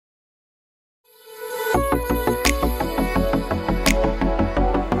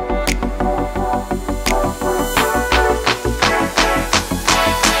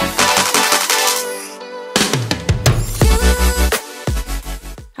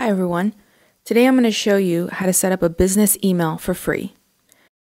Hi everyone. Today I'm going to show you how to set up a business email for free.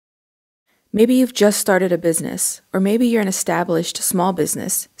 Maybe you've just started a business, or maybe you're an established small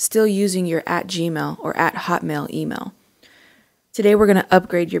business still using your @Gmail or @Hotmail email. Today we're going to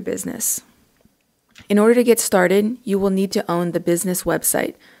upgrade your business. In order to get started, you will need to own the business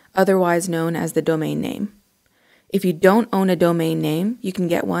website, otherwise known as the domain name. If you don't own a domain name, you can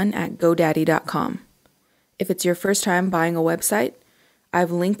get one at GoDaddy.com. If it's your first time buying a website, I've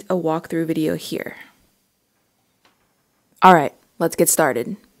linked a walkthrough video here. All right, let's get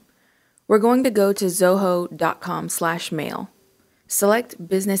started. We're going to go to zoho.com/mail. Select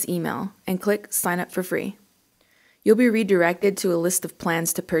business email and click sign up for free. You'll be redirected to a list of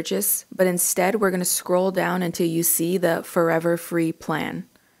plans to purchase, but instead we're going to scroll down until you see the Forever Free plan.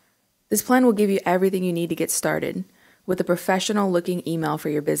 This plan will give you everything you need to get started with a professional looking email for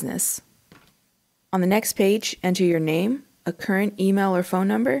your business. On the next page, enter your name, a current email or phone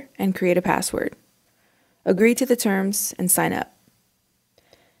number, and create a password. Agree to the terms and sign up.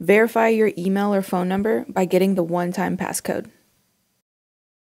 Verify your email or phone number by getting the one-time passcode.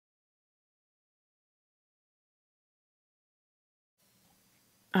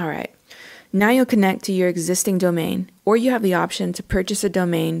 All right, now you'll connect to your existing domain, or you have the option to purchase a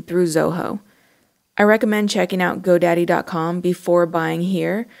domain through Zoho. I recommend checking out GoDaddy.com before buying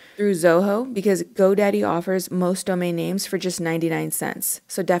here through Zoho because GoDaddy offers most domain names for just 99 cents,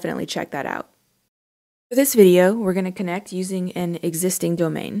 so definitely check that out. For this video, we're going to connect using an existing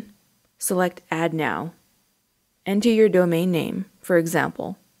domain. Select Add Now. Enter your domain name, for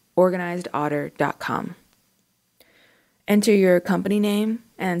example, organizedotter.com. Enter your company name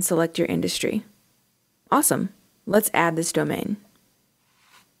and select your industry. Awesome. Let's add this domain.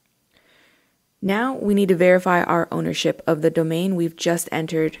 Now we need to verify our ownership of the domain we've just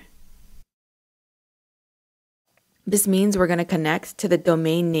entered. This means we're going to connect to the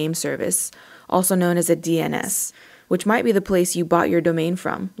domain name service, also known as a DNS, which might be the place you bought your domain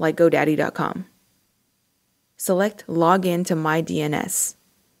from, like GoDaddy.com. Select Login to My DNS.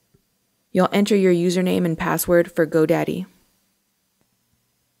 You'll enter your username and password for GoDaddy.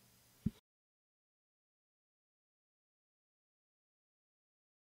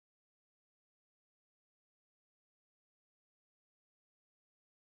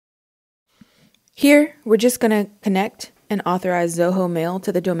 Here, we're just going to connect and authorize Zoho Mail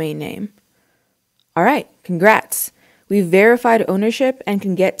to the domain name. All right, congrats. We've verified ownership and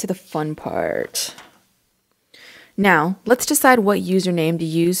can get to the fun part. Now, let's decide what username to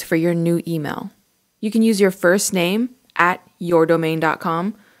use for your new email. You can use your first name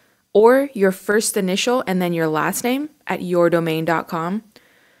 @yourdomain.com or your first initial and then your last name @yourdomain.com.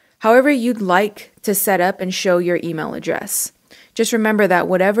 However you'd like to set up and show your email address. Just remember that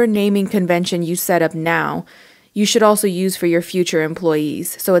whatever naming convention you set up now, you should also use for your future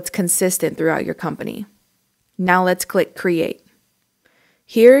employees so it's consistent throughout your company. Now let's click Create.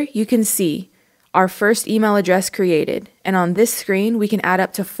 Here you can see our first email address created, and on this screen we can add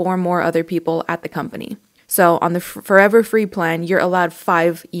up to 4 more other people at the company. So on the Forever Free plan, you're allowed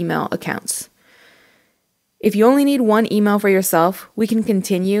 5 email accounts. If you only need 1 email for yourself, we can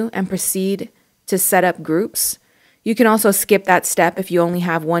continue and proceed to set up groups. You can also skip that step if you only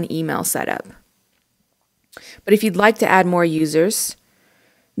have 1 email set up. But if you'd like to add more users,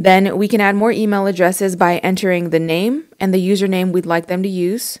 then we can add more email addresses by entering the name and the username we'd like them to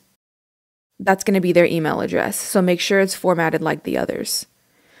use. That's going to be their email address, so make sure it's formatted like the others.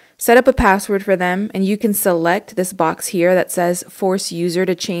 Set up a password for them, and you can select this box here that says Force User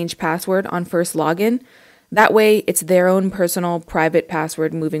to Change Password on First Login. That way, it's their own personal private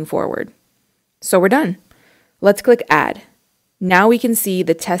password moving forward. So we're done. Let's click Add. Now we can see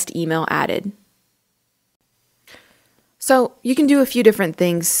the test email added. So you can do a few different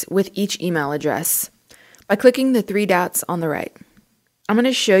things with each email address by clicking the 3 dots on the right. I'm going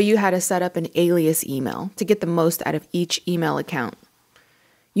to show you how to set up an alias email to get the most out of each email account.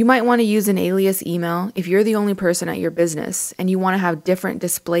 You might want to use an alias email if you're the only person at your business and you want to have different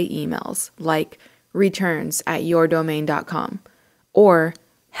display emails like returns@yourdomain.com or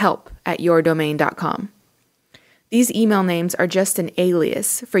help@yourdomain.com. These email names are just an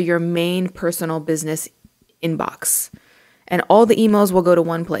alias for your main personal business inbox, and all the emails will go to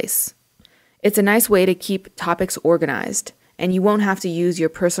one place. It's a nice way to keep topics organized, and you won't have to use your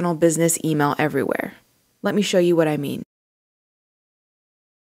personal business email everywhere. Let me show you what I mean.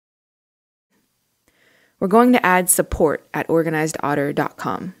 We're going to add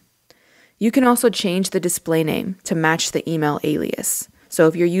support@organizedotter.com. You can also change the display name to match the email alias. So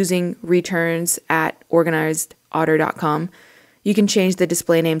if you're using returns@organizedotter.com, you can change the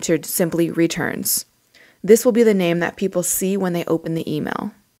display name to simply returns. This will be the name that people see when they open the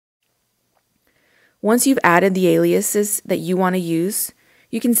email. Once you've added the aliases that you want to use,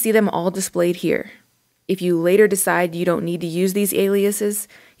 you can see them all displayed here. If you later decide you don't need to use these aliases,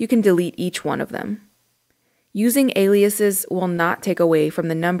 you can delete each one of them. Using aliases will not take away from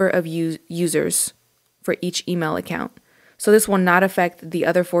the number of users for each email account, so this will not affect the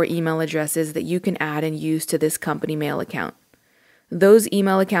other 4 email addresses that you can add and use to this company mail account. Those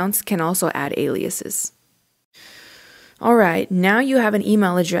email accounts can also add aliases. Alright, now you have an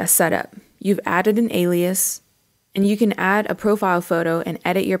email address set up. You've added an alias, and you can add a profile photo and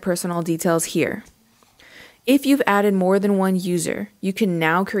edit your personal details here. If you've added more than one user, you can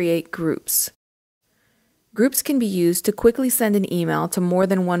now create groups. Groups can be used to quickly send an email to more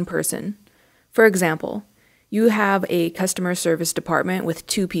than one person. For example, you have a customer service department with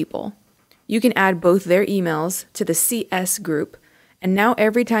 2 people. You can add both their emails to the CS group, and now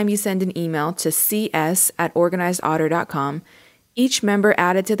every time you send an email to cs@organizedotter.com, each member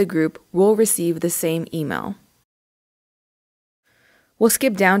added to the group will receive the same email. We'll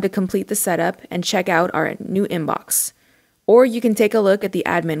skip down to complete the setup and check out our new inbox, or you can take a look at the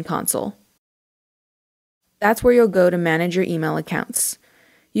admin console. That's where you'll go to manage your email accounts.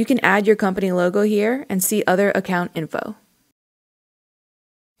 You can add your company logo here and see other account info.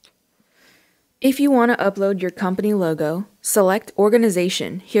 If you want to upload your company logo, select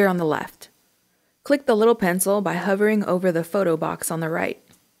Organization here on the left. Click the little pencil by hovering over the photo box on the right.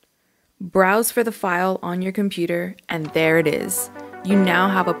 Browse for the file on your computer, and there it is. You now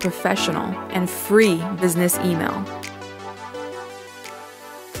have a professional and free business email.